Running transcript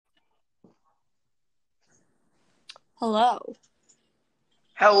Hello.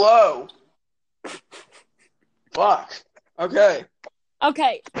 Hello. Fuck. Okay.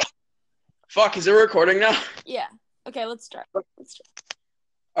 Okay. Fuck, is it recording now? Yeah. Okay, let's start.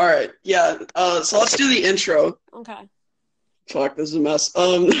 Alright, yeah. So let's do the intro. Okay. Fuck, this is a mess.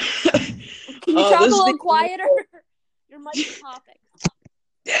 Can you talk a this is little the quieter? Your mic's popping.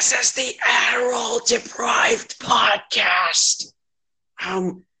 This is the Adderall Deprived Podcast.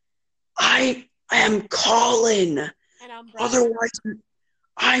 I am Colin. And I'm Brad. Otherwise,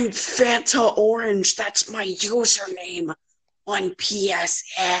 I'm Fanta Orange. That's my username on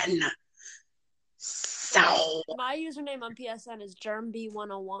PSN. So, My username on PSN is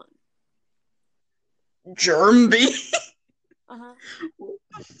GermB101. Germby? Uh-huh. What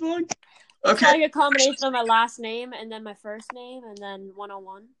the fuck? It's like a combination of my last name and then my first name and then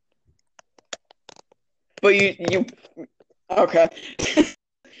 101. But you okay.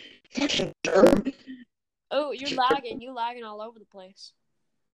 Fucking Germ. Oh, you're lagging. You're lagging all over the place.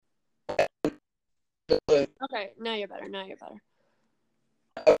 Okay, now you're better.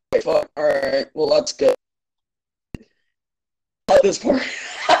 Okay, fuck. Alright, well, that's good. Cut this part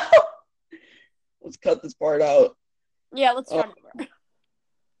out. Let's cut this part out. Yeah, let's start over.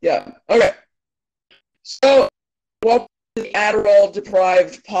 Yeah, okay. So, welcome to the Adderall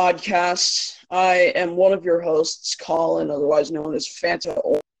Deprived Podcast. I am one of your hosts, Colin, otherwise known as Fanta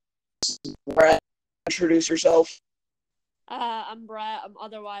Orange. Brad, introduce yourself. I'm Brett. I'm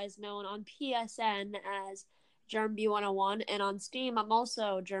otherwise known on PSN as GermB101, and on Steam, I'm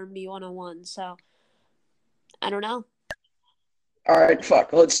also GermB101. So, I don't know. All right,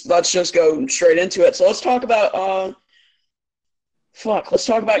 fuck. Let's just go straight into it. So let's talk about Let's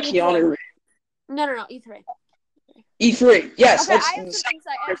talk about E3. Keanu Reeves. No, E3. E3, yes. Okay, I have some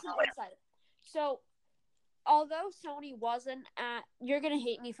insight. So, although Sony wasn't at, you're gonna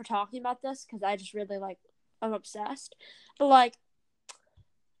hate me for talking about this because I just really I'm obsessed. But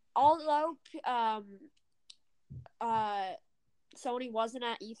although Sony wasn't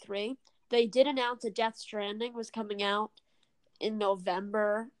at E3, they did announce that Death Stranding was coming out in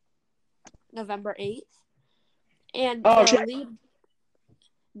November 8th, and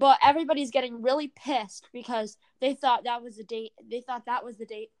but everybody's getting really pissed because they thought that was the date. They thought that was the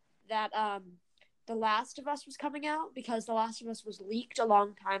date that The Last of Us was coming out because The Last of Us was leaked a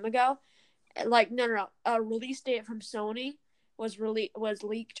long time ago. No. A release date from Sony was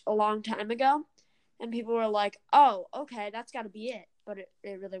leaked a long time ago, and people were like, "Oh, okay, that's got to be it," but it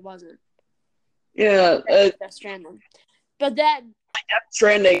really wasn't. Yeah, Death Stranding. But then Death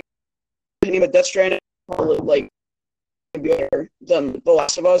Stranding probably better than The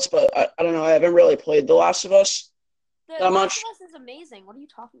Last of Us, but I don't know. I haven't really played The Last of Us that much. The Last of Us is amazing. What are you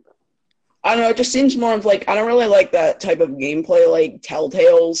talking about? I don't know. It just seems more of I don't really like that type of gameplay,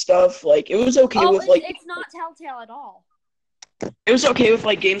 Telltale stuff. It was okay with it's not Telltale at all. It was okay with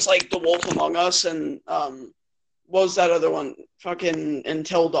games like The Wolf Among Us and what was that other one? Fucking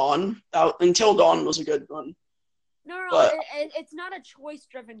Until Dawn. Until Dawn was a good one. No, it's not a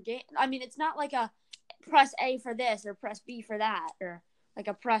choice-driven game. I mean, it's not like a press A for this or press B for that or like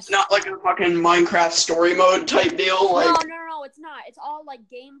a press. Not like a fucking Minecraft story mode type deal. No, it's not. It's all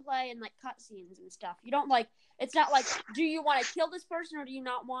gameplay and cutscenes and stuff. You don't It's not do you want to kill this person or do you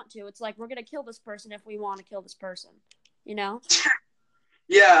not want to? It's we're gonna kill this person if we want to kill this person. You know?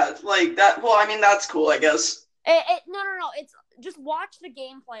 Yeah, that. Well, I mean that's cool, I guess. No. It's just watch the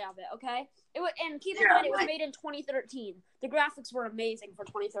gameplay of it, okay? And keep in mind it was made in 2013. The graphics were amazing for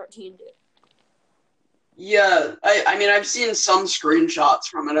 2013, dude. Yeah, I mean I've seen some screenshots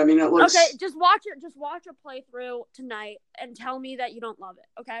from it. I mean it looks okay. Just watch a playthrough tonight and tell me that you don't love it.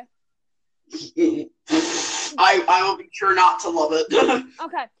 Okay. I will be sure not to love it.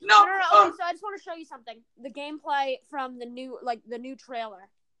 Okay. No. Okay, so I just want to show you something. The gameplay from the new trailer.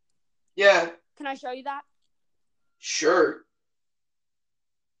 Yeah. Can I show you that? Sure.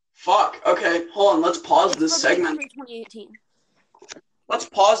 Fuck. Okay, hold on. Let's pause this segment. 2018. Let's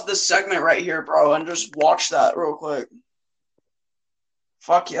pause this segment right here, bro, and just watch that real quick.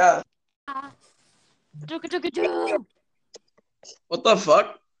 Fuck yeah. What the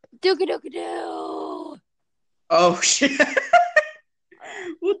fuck? Oh, shit.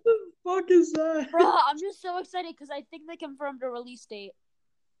 What the fuck is that? Bro, I'm just so excited because I think they confirmed a release date.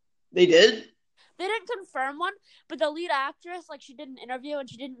 They did? They didn't confirm one, but the lead actress, she did an interview and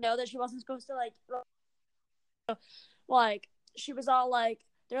she didn't know that she wasn't supposed to, she was all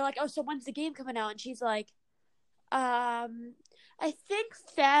they're like, oh, so when's the game coming out? And she's like, I think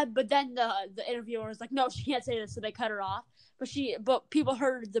Feb, but then the interviewer was like, no, she can't say this, so they cut her off. But people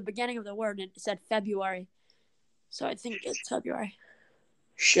heard the beginning of the word and it said February. So I think it's February.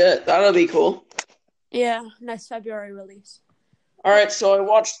 Shit, that'll be cool. Yeah, nice February release. All right, so I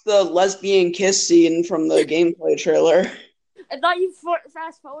watched the lesbian kiss scene from the gameplay trailer. I thought you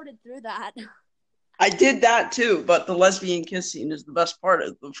fast forwarded through that. I did that too, but the lesbian kiss scene is the best part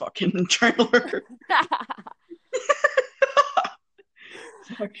of the fucking trailer.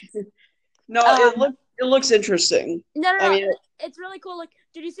 No, it looks interesting. No, I mean, it's really cool. Like,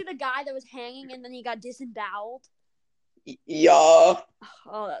 did you see the guy that was hanging and then he got disemboweled? Yeah.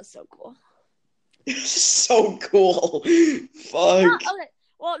 Oh, that's so cool. So cool. Fuck. No, okay.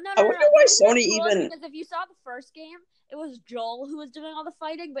 Well, no. I wonder why Sony cool even. Because if you saw the first game, it was Joel who was doing all the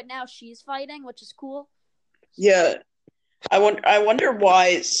fighting, but now she's fighting, which is cool. Yeah, I wonder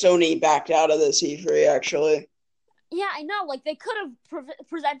why Sony backed out of this E3. Actually. Yeah, I know. Like, they could have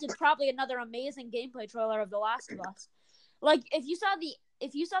presented probably another amazing gameplay trailer of The Last of Us. Like, if you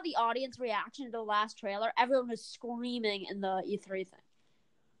saw the audience reaction to the last trailer, everyone was screaming in the E3 thing.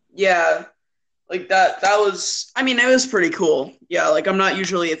 Yeah, like that was. I mean, it was pretty cool. Yeah, like I'm not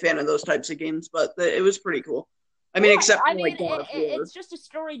usually a fan of those types of games, but it was pretty cool. I mean, except for like God of War. It's just a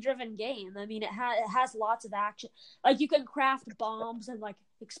story-driven game. I mean, it has lots of action. Like, you can craft bombs and like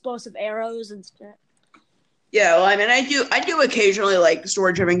explosive arrows and stuff. Yeah, well, I mean, I do occasionally like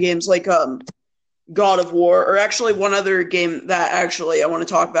story-driven games like God of War, or actually one other game that actually I want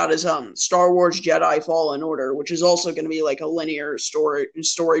to talk about is Star Wars Jedi Fallen Order, which is also going to be like a linear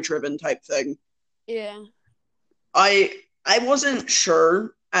story-driven type thing. Yeah. I wasn't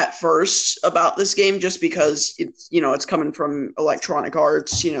sure at first about this game just because it's coming from Electronic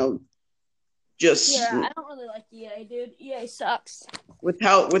Arts, just yeah, I don't really like EA, dude. EA sucks. With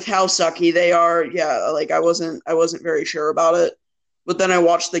how sucky they are. Yeah, like I wasn't very sure about it. But then I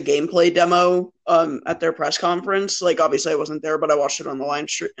watched the gameplay demo at their press conference. Like obviously I wasn't there, but I watched it on the live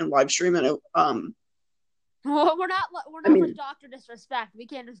stream and it Well, we're not like Dr. Disrespect. We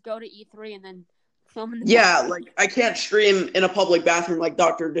can't just go to E3 and then film in the yeah, like I can't stream in a public bathroom like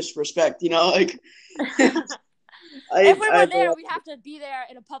Dr. Disrespect, like if we were there, we'd have to be there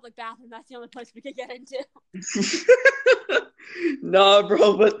in a public bathroom. That's the only place we could get into. Nah,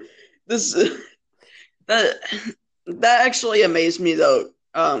 bro, but that actually amazed me though.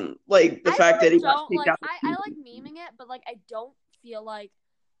 Like the fact that he got kicked out. I like memeing it, but like I don't feel like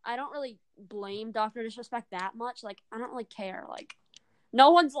I don't really blame Dr. Disrespect that much. Like I don't really care. Like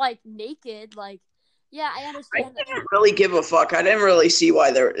no one's like naked. Like yeah, I understand. I didn't really give a fuck. I didn't really see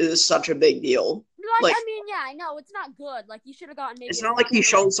why there is such a big deal. Like I mean, yeah, I know it's not good. Like you should have gotten. Maybe it's not like he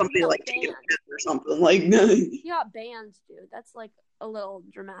showed somebody like taking a piss or something. Like he got banned, dude. That's like a little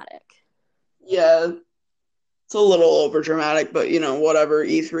dramatic. Yeah, it's a little over dramatic, but whatever.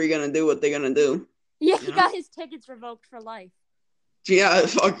 E3 gonna do what they're gonna do. Yeah, he got his tickets revoked for life. Yeah,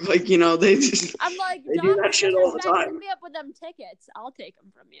 fuck. Like they just. I'm like, they do that shit all the time. Hit me up with them tickets. I'll take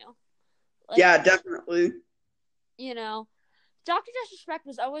them from you. Like, yeah, definitely. Dr. Disrespect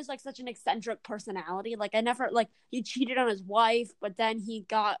was always like such an eccentric personality. Like I never he cheated on his wife, but then he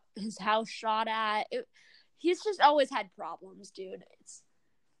got his house shot at. He's just always had problems, dude.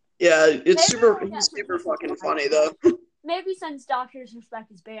 He's super fucking funny though. Maybe since Dr.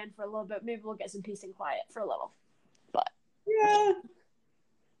 Disrespect is banned for a little bit, maybe we'll get some peace and quiet for a little. But yeah,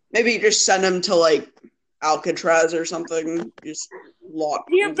 maybe just send him to like Alcatraz or something. Just lock.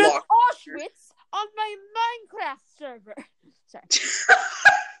 Auschwitz on my Minecraft server. Sorry.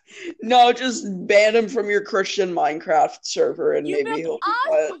 No, just ban him from your Christian Minecraft server and maybe he'll be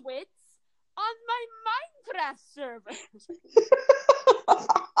Auschwitz on my Minecraft server.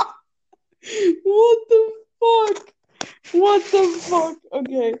 What the fuck? What the fuck?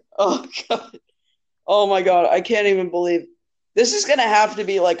 Okay. Oh god. Oh my god. I can't even believe this is gonna have to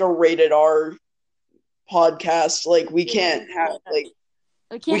be like a rated R podcast. Like we can't have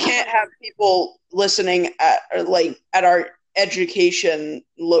we can't have people listening at our education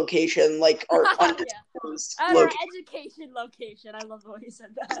location, like our undisclosed our education location. I love the way you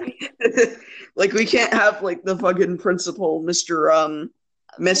said that. Like we can't have like the fucking principal, Mr.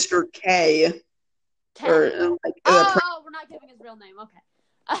 K. Or we're not giving his real name. Okay.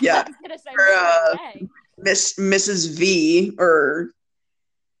 Yeah. I was gonna say Mrs. V or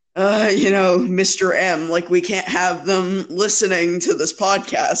Mr. M. Like we can't have them listening to this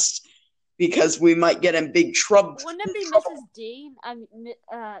podcast because we might get in big trouble. Wouldn't it be Mrs. D?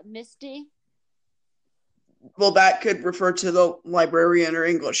 Miss D? Well, that could refer to the librarian or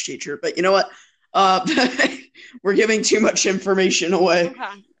English teacher, but you know what? We're giving too much information away.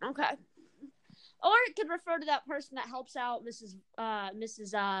 Okay. Or it could refer to that person that helps out Mrs.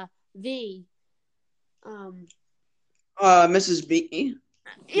 V. Mrs. B.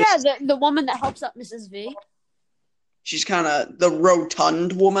 Yeah, the woman that helps out Mrs. V. She's kind of the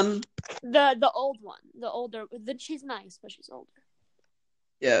rotund woman. The old one. The older. She's nice, but she's older.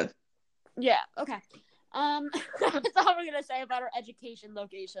 Yeah. Yeah. Okay. That's all we're gonna say about our education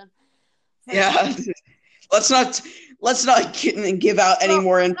location. Yeah. Let's not give out any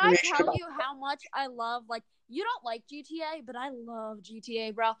more information. Can I tell you how much I love, like, you don't like GTA, but I love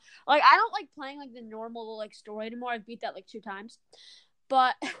GTA, bro. Like, I don't like playing, like, the normal, like, story anymore. I've beat that, like, 2 times.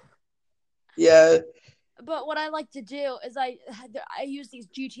 But, yeah. But what I like to do is I use these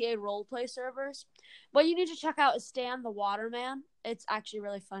GTA roleplay servers. What you need to check out is Stan the Waterman. It's actually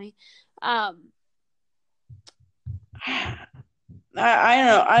really funny. I don't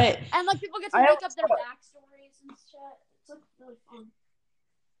know. And, like, people get to make up their backstories and shit. It's, like, really fun.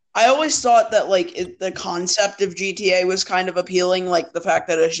 I always thought that, like, the concept of GTA was kind of appealing, like the fact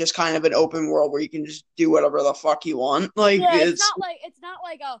that it's just kind of an open world where you can just do whatever the fuck you want. Like, yeah, it's not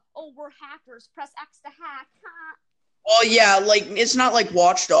like we're hackers, press X to hack. Well, yeah, like, it's not like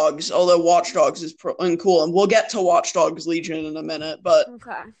Watch Dogs, although Watch Dogs is cool, and we'll get to Watch Dogs Legion in a minute, but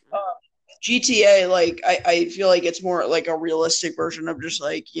okay. GTA, like, I feel like it's more like a realistic version of just,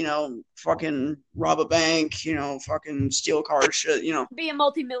 like, you know, fucking rob a bank, you know, fucking steal cars, shit, you know. Be a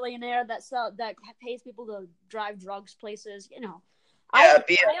multimillionaire that pays people to drive drugs places, you know. Yeah,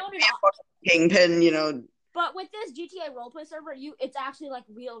 be a fucking kingpin, you know. But with this GTA roleplay server, it's actually like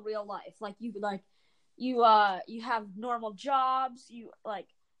real life. Like you have normal jobs, you like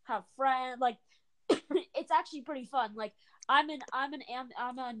have friends, like it's actually pretty fun. Like I'm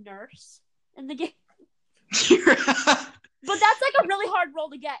a nurse in the game. But that's like a really hard role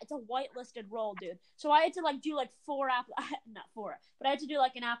to get. It's a whitelisted role, dude. So I had to like do like not 4, but I had to do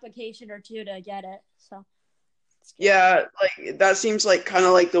like an application or 2 to get it. So yeah, like that seems like kind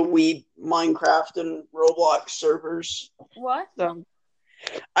of like the Wii, Minecraft, and Roblox servers. What? Back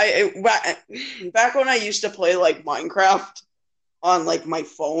when I used to play like Minecraft on like my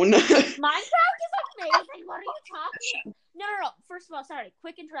phone. Minecraft is amazing. What are you talking? No. First of all, sorry.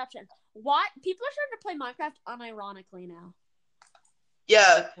 Quick interruption. What? People are starting to play Minecraft unironically now.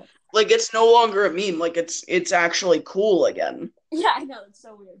 Yeah, like it's no longer a meme. Like it's actually cool again. Yeah, I know. It's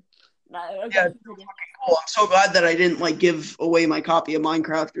so weird. Okay, yeah, it's so fucking cool. I'm so glad that I didn't like give away my copy of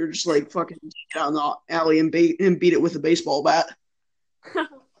Minecraft or just like fucking get down the alley and beat it with a baseball bat.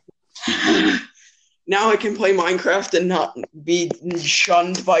 Now I can play Minecraft and not be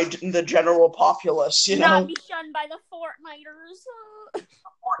shunned by the general populace, you know? Not be shunned by the Fortniters.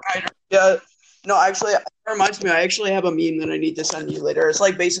 Yeah. No, actually, it reminds me, I actually have a meme that I need to send you later. It's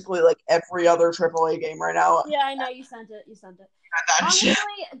like basically like every other AAA game right now. Yeah, I know. You sent it. Honestly,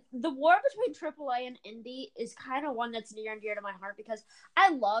 the war between AAA and indie is kind of one that's near and dear to my heart because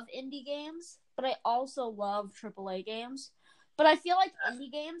I love indie games, but I also love AAA games. But I feel like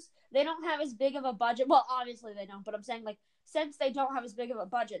indie games, they don't have as big of a budget. Well, obviously they don't, but I'm saying, like, since they don't have as big of a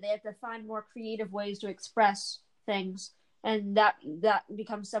budget, they have to find more creative ways to express things. And that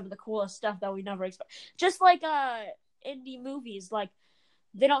becomes some of the coolest stuff that we never expect. Just like indie movies, like,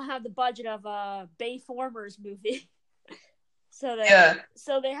 they don't have the budget of a Bayformers movie. So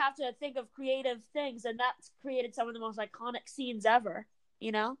they have to think of creative things, and that's created some of the most iconic scenes ever,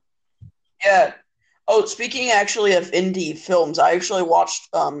 you know? Yeah. Oh, speaking actually of indie films, I actually watched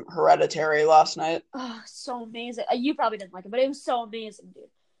Hereditary last night. Oh, so amazing. You probably didn't like it, but it was so amazing, dude.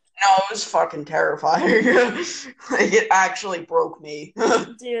 No, it was fucking terrifying. Like, it actually broke me.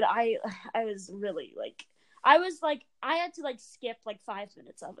 Dude, I was really, like, I had to, like, skip, like, 5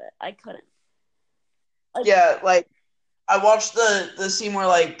 minutes of it. I couldn't. Yeah, like, I watched the scene where,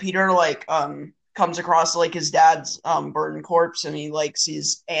 like, Peter, like, comes across, like, his dad's burned corpse, and he, like,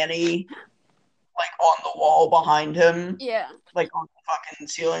 sees Annie, like, on the wall behind him. Yeah. Like, on the fucking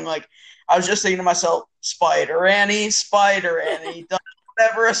ceiling. Like, I was just thinking to myself, Spider Annie does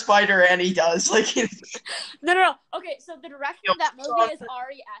whatever a Spider Annie does. Like, No. Okay, so the director of that movie is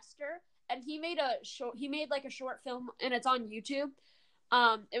Ari Aster, and he made like a short film, and it's on YouTube.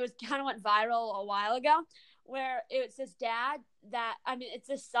 It was kind of went viral a while ago, where it's this it's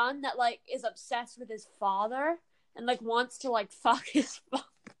this son that, like, is obsessed with his father and, like, wants to, like, fuck his father.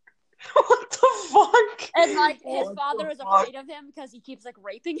 What the fuck? And, like, his father is afraid of him because he keeps, like,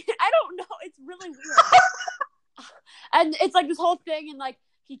 raping him. I don't know. It's really weird. And it's, like, this whole thing, and, like,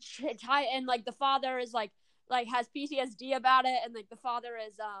 like, the father is, like has PTSD about it, and, like, the father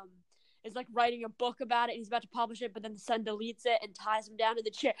is, like, writing a book about it, and he's about to publish it, but then the son deletes it and ties him down to the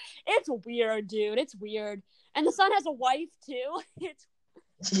chair. It's weird, dude. It's weird. And the son has a wife, too.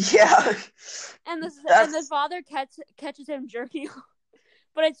 Yeah. And the father catches him jerking off.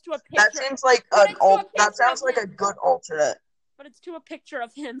 But it's to a picture. That seems like that sounds like a good alternate. But it's to a picture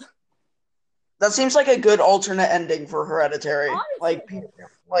of him. that seems like a good alternate ending for Hereditary. Honestly.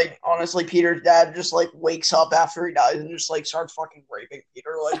 Honestly, Peter's dad just like wakes up after he dies and just like starts fucking raping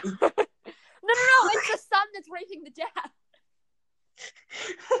Peter. Like, No, it's the son that's raping the dad.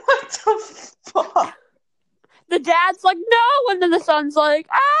 what the fuck? The dad's like, no, and then the son's like,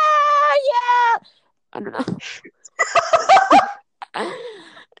 yeah. I don't know.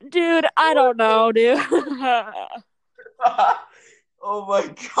 Dude, I don't know, dude. Oh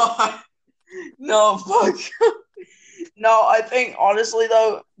my god. No, fuck. No, I think, honestly,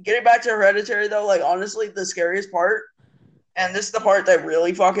 though, getting back to Hereditary, though, like, honestly, the scariest part, and this is the part that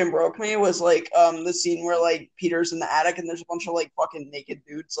really fucking broke me, was, like, the scene where, like, Peter's in the attic and there's a bunch of, like, fucking naked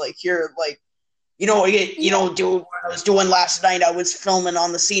dudes, like, here, like, dude, what I was doing last night, I was filming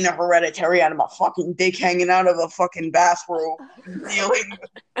on the scene of Hereditary out of my fucking dick hanging out of a fucking bathrobe. Dealing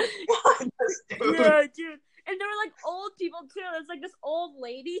with this dude. Yeah, dude. And there were, like, old people, too. There's, like, this old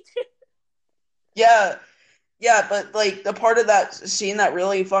lady, too. Yeah, but, like, the part of that scene that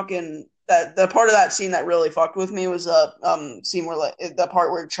really fucking... The part of that scene that really fucked with me was scene where, like, the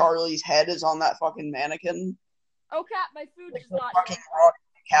part where Charlie's head is on that fucking mannequin. Oh, Cat, my food Like, just the got fucking here.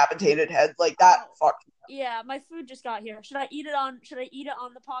 decapitated head. Like, that fucked me. Yeah, my food just got here. Should I eat it on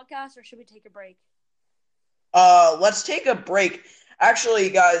the podcast, or should we take a break? Let's take a break. Actually,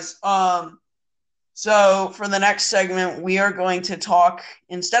 guys, so for the next segment, we are going to talk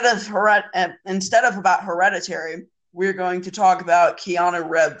instead of about Hereditary, we're going to talk about Keanu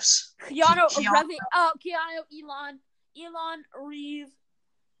Reeves. Elon Reeves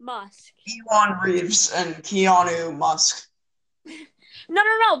Musk. Elon Reeves and Keanu Musk.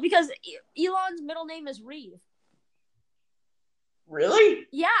 No, because Elon's middle name is Reeve. Really?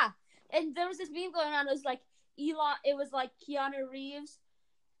 Yeah, and there was this meme going on. It was like Keanu Reeves,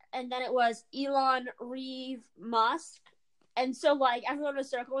 and then it was Elon Reeve Musk, and so like everyone was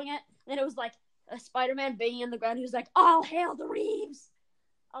circling it. And then it was like a Spider-Man banging on the ground. He was like, "All hail the Reeves!"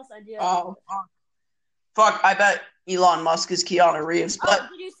 I'll send you. Oh, fuck! I bet Elon Musk is Keanu Reeves. But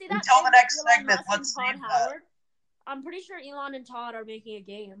did you see that? Until the next Elon segment, Musk let's and see Todd Howard. I'm pretty sure Elon and Todd are making a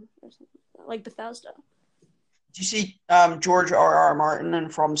game or something like Bethesda. Did you see George R.R. Martin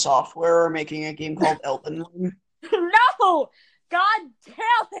and From Software are making a game called Elden Ring? No! God damn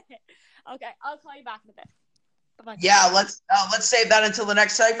it! Okay, I'll call you back in a bit. Bye-bye. Yeah, let's save that until the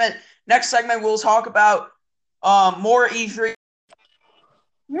next segment. Next segment, we'll talk about more E3.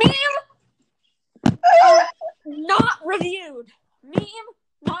 Meme not reviewed. Meme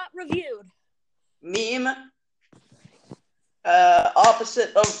not reviewed. Meme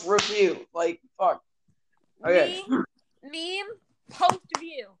opposite of review. Like, fuck. Okay. Meme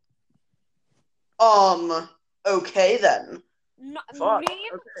post-view. Okay then. Meme okay.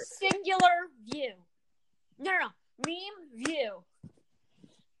 singular view. No. Meme view.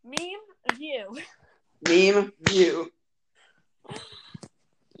 Meme view. Meme view.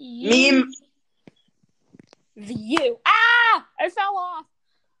 Meme view. Ah! I fell off.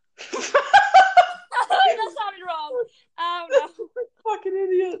 That sounded wrong. Oh no. Fucking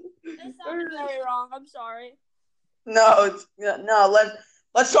idiot. That sounded very wrong. I'm sorry. No,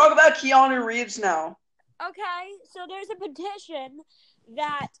 let's talk about Keanu Reeves now. Okay, so there's a petition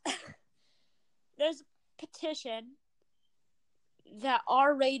that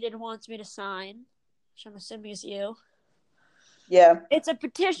R-Rated wants me to sign, which I'm assuming is you. Yeah. It's a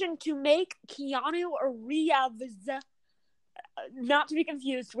petition to make Keanu Reeves, not to be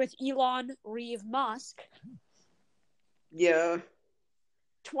confused with Elon Reeve Musk. Yeah.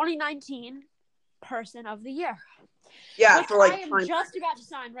 2019 Person of the Year. Yeah, which for like. I am just about to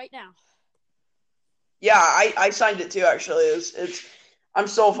sign right now. Yeah, I signed it too. Actually, it's. I'm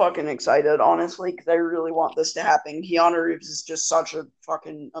so fucking excited, honestly, because I really want this to happen. Keanu Reeves is just such a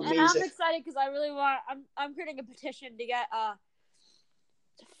fucking amazing. And I'm excited because I really want. I'm creating a petition to get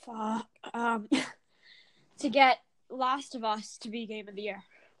to get Last of Us to be Game of the Year.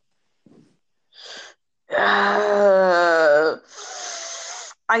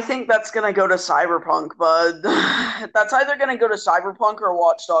 I think that's gonna go to Cyberpunk, bud. That's either gonna go to Cyberpunk or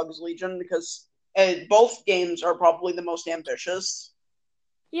Watch Dogs Legion because both games are probably the most ambitious.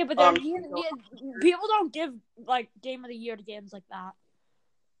 Yeah, but people don't give like Game of the Year to games like that.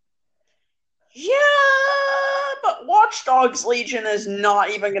 Yeah, but Watch Dogs Legion is not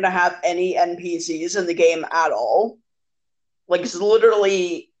even going to have any NPCs in the game at all. Like,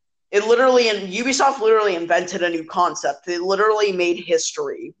 Ubisoft literally invented a new concept. They literally made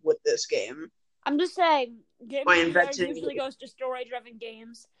history with this game. I'm just saying, Game of the Year usually goes to story-driven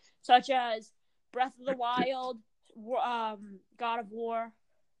games, such as Breath of the Wild, God of War.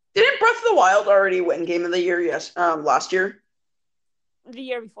 Didn't Breath of the Wild already win Game of the Year last year? The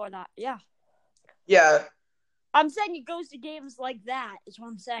year before that, yeah. Yeah. I'm saying it goes to games like that, is what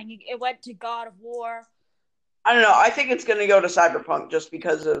I'm saying. It went to God of War. I don't know. I think it's going to go to Cyberpunk just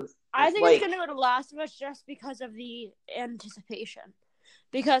because of, I think like, it's going to go to Last of Us just because of the anticipation.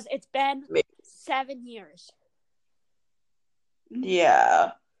 Because it's been 7 years.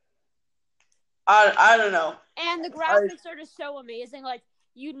 Yeah. I don't know. And the graphics are just so amazing. Like,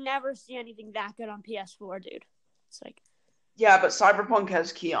 you'd never see anything that good on PS4, dude. It's like... Yeah, but Cyberpunk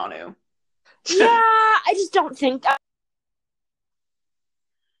has Keanu. Yeah, I just don't think... I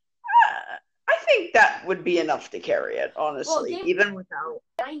think that would be enough to carry it, honestly. Well, even without...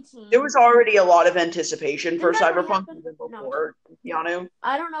 19. There was already a lot of anticipation for Cyberpunk even No. before Keanu.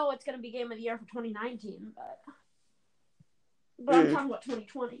 I don't know what's going to be Game of the Year for 2019, but I'm talking about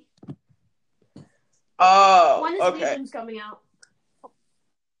 2020. Oh, when is okay. Legion's coming out?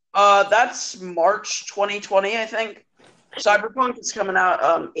 That's March 2020, I think. Cyberpunk is coming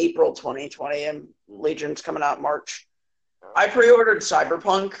out April 2020, and Legion's coming out March. I pre-ordered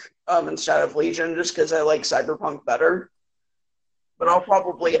Cyberpunk instead of Legion just because I like Cyberpunk better. But I'll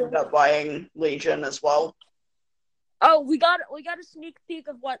probably end up buying Legion as well. Oh, we got a sneak peek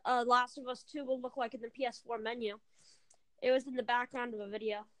of what Last of Us 2 will look like in the PS4 menu. It was in the background of a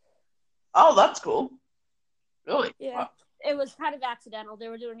video. Oh, that's cool. Really? Yeah. Wow. It was kind of accidental. They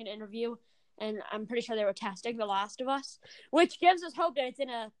were doing an interview, and I'm pretty sure they were testing The Last of Us, which gives us hope that it's in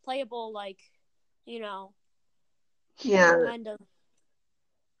a playable, like, Yeah. Kind of...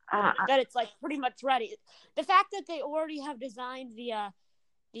 that it's like pretty much ready. The fact that they already have designed the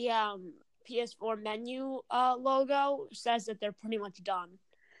PS4 menu logo says that they're pretty much done.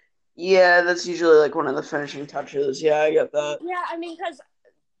 Yeah, that's usually like one of the finishing touches. Yeah, I get that. Yeah, I mean, because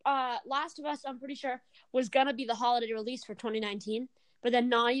Last of Us, I'm pretty sure, was gonna be the holiday release for 2019, but then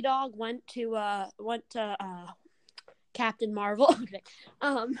Naughty Dog went to Captain Marvel.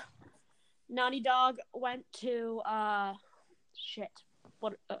 Naughty Dog went to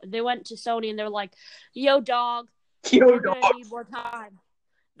they went to Sony and they're like, "Yo, dog, we're gonna need more time."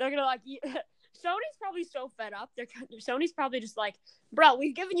 They're gonna like, Sony's probably so fed up. Sony's probably just like, "Bro,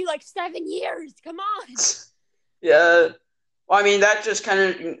 we've given you like 7 years. Come on." Yeah. Well, I mean, that just kind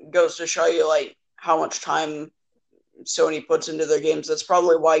of goes to show you like how much time Sony puts into their games. That's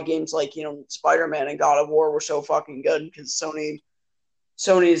probably why games like Spider-Man and God of War were so fucking good, because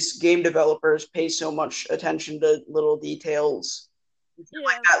Sony's game developers pay so much attention to little details. Yeah.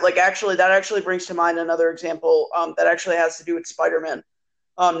 Like that actually brings to mind another example that actually has to do with Spider-Man.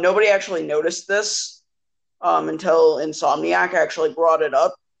 Nobody actually noticed this until Insomniac actually brought it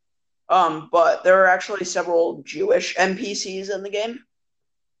up. But there are actually several Jewish NPCs in the game,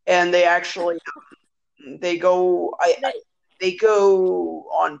 and they actually they go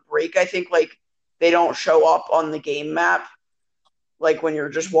on break. I think like they don't show up on the game map. Like when you're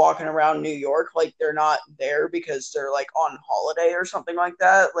just walking around New York, like they're not there because they're like on holiday or something like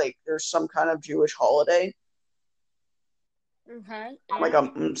that. Like there's some kind of Jewish holiday. Okay. Like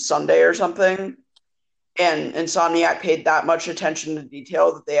a Sunday or something. And Insomniac paid that much attention to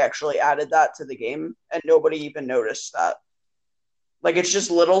detail that they actually added that to the game, and nobody even noticed that. Like, it's just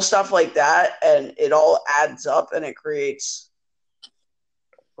little stuff like that, and it all adds up, and it creates,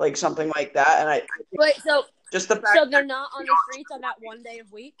 like, something like that. And I wait, so just the fact so they're not on the streets on that one day of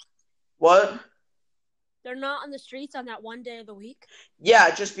week? What? They're not on the streets on that one day of the week?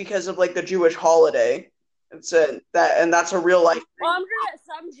 Yeah, just because of, like, the Jewish holiday. And that's a real life thing. Well, I'm sure that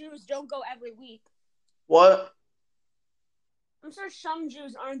some Jews don't go every week. What? I'm sure some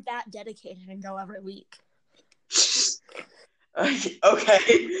Jews aren't that dedicated and go every week. Okay.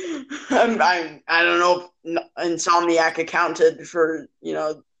 I don't know if Insomniac accounted for,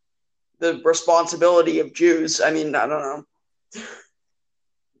 the responsibility of Jews. I mean, I don't know.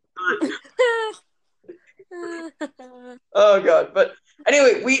 Oh, God. But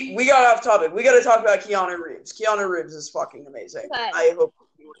anyway, we got off topic. We got to talk about Keanu Reeves. Keanu Reeves is fucking amazing. Okay. I hope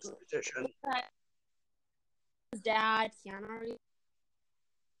he wins the petition. His dad, Keanu Reeves.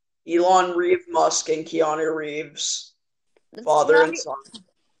 Elon Reeve Musk and Keanu Reeves, father and son.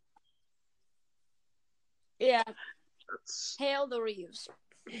 Yeah. Hail the Reeves.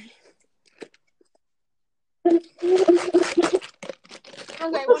 Okay,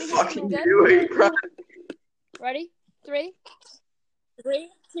 what the fuck are you doing, bro? Ready? 3,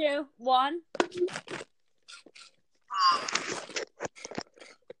 2, 1.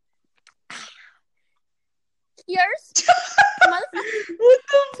 Yours? What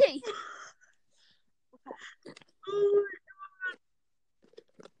the tea.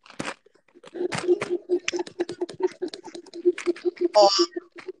 Oh.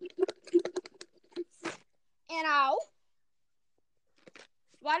 And ow.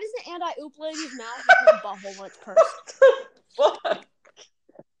 Why does the Oop Lady's mouth looks like a butthole when it's pursed. Fuck.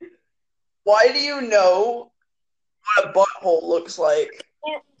 Why do you know what a butthole looks like?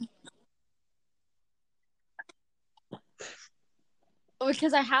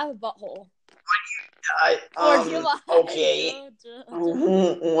 Because I have a butthole. Okay.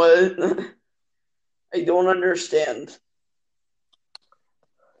 What? I don't understand.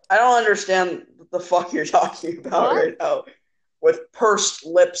 I don't understand what the fuck you're talking about right now. With pursed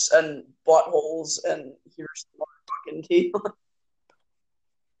lips and buttholes and here's the fucking teeth.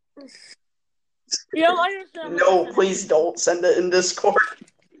 You don't understand. No, please don't send it in Discord.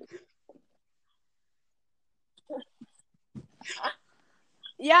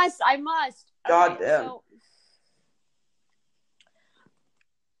 Yes, I must. God damn.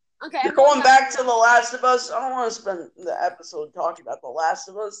 Okay, you're going back to The Last of Us. I don't want to spend the episode talking about The Last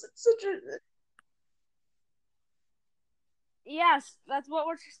of Us. It's such a... Yes, that's what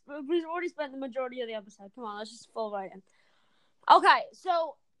we've already spent the majority of the episode. Come on, let's just fall right in. Okay,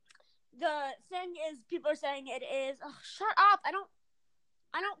 so the thing is, people are saying it is. Oh, shut up! I don't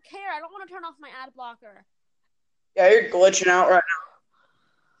care. I don't want to turn off my ad blocker. Yeah, you're glitching out right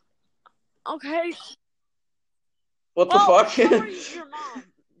now. Okay. What the fuck? Sorry, your mom.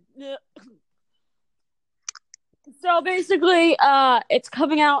 So basically, it's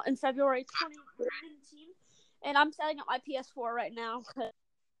coming out in February 2019, and I'm setting up my PS4 right now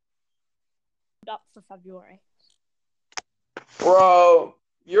up for February. Bro,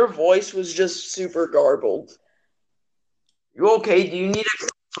 your voice was just super garbled. You okay? Do you need a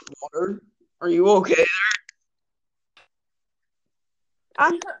glass of water? Are you okay there?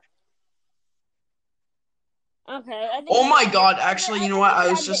 Okay. Oh my god, actually, you know what? I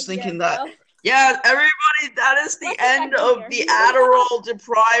was just thinking that. Yeah, everybody, that is the end of the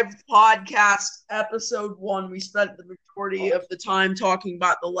Adderall-deprived podcast, episode 1. We spent the majority of the time talking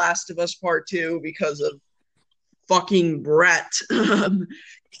about The Last of Us Part 2 because of fucking Brett. Don't.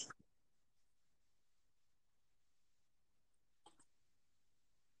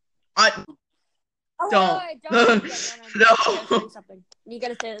 No. You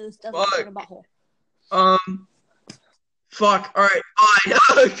gotta say this doesn't look like a butthole. Fuck. All right. Bye.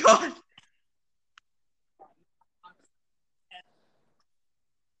 Oh god.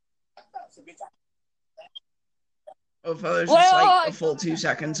 Oh, there's just like a full 2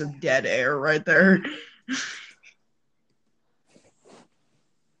 seconds of dead air right there.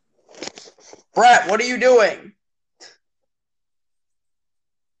 Brett, what are you doing?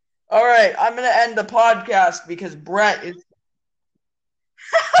 All right, I'm going to end the podcast because Brett is...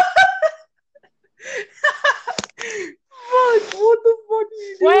 Fuck, what the fuck are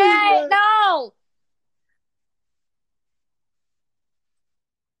you doing? Wait, no!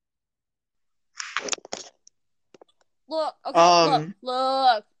 Look, okay,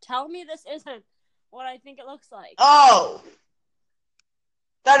 look. Tell me this isn't what I think it looks like. Oh!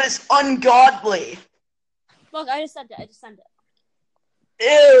 That is ungodly. Look, I just sent it.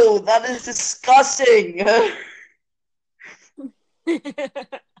 Ew, that is disgusting. That's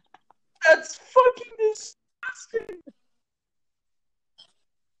fucking disgusting.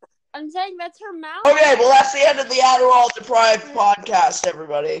 I'm saying that's her mouth. Okay, well, that's the end of the Adderall-deprived podcast,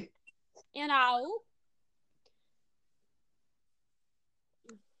 everybody. You know?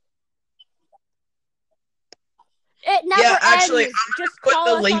 It never ends. Actually, I'm going to put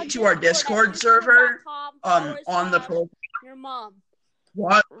the link to our Discord server on the profile. Your mom.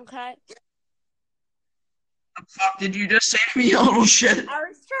 What? Okay. The fuck did you just say to me, you little shit? Our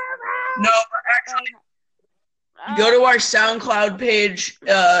server! No, actually, go to our SoundCloud page.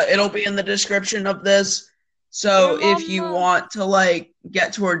 It'll be in the description of this. So if you want to, like,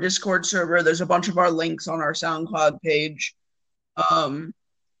 get to our Discord server, there's a bunch of our links on our SoundCloud page. And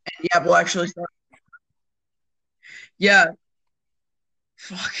yeah, we'll actually start. Yeah.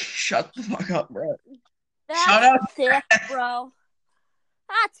 Fuck, shut the fuck up, bro. Shut up. Thick, bro.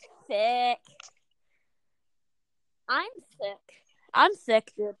 That's thick. I'm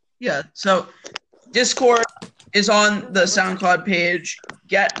sick, dude. Yeah, so Discord is on the SoundCloud page.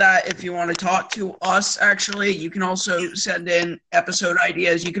 Get that if you want to talk to us, actually. You can also send in episode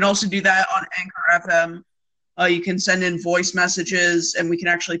ideas. You can also do that on Anchor FM. You can send in voice messages, and we can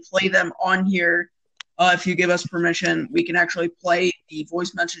actually play them on here. If you give us permission, we can actually play the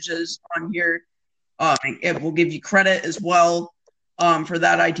voice messages on here. It will give you credit as well for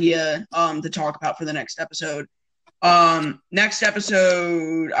that idea to talk about for the next episode. Next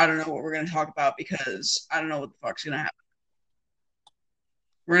episode, I don't know what we're going to talk about because I don't know what the fuck's going to happen.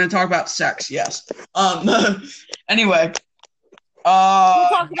 We're going to talk about sex, yes. Anyway. We'll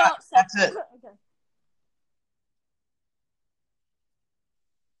talk about sex. That's it. Okay.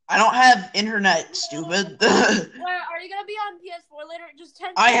 I don't have internet, stupid. Where are you gonna be on PS4 later? Just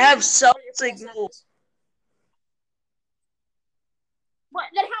 10 I have cell your signal. PSN. What?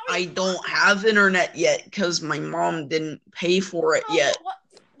 Then how are I you don't have internet yet because my mom didn't pay for it yet.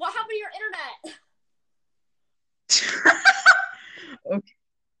 What happened to your internet? Okay.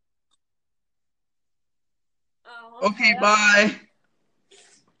 Oh, Okay, bye.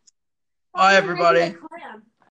 Bye, everybody.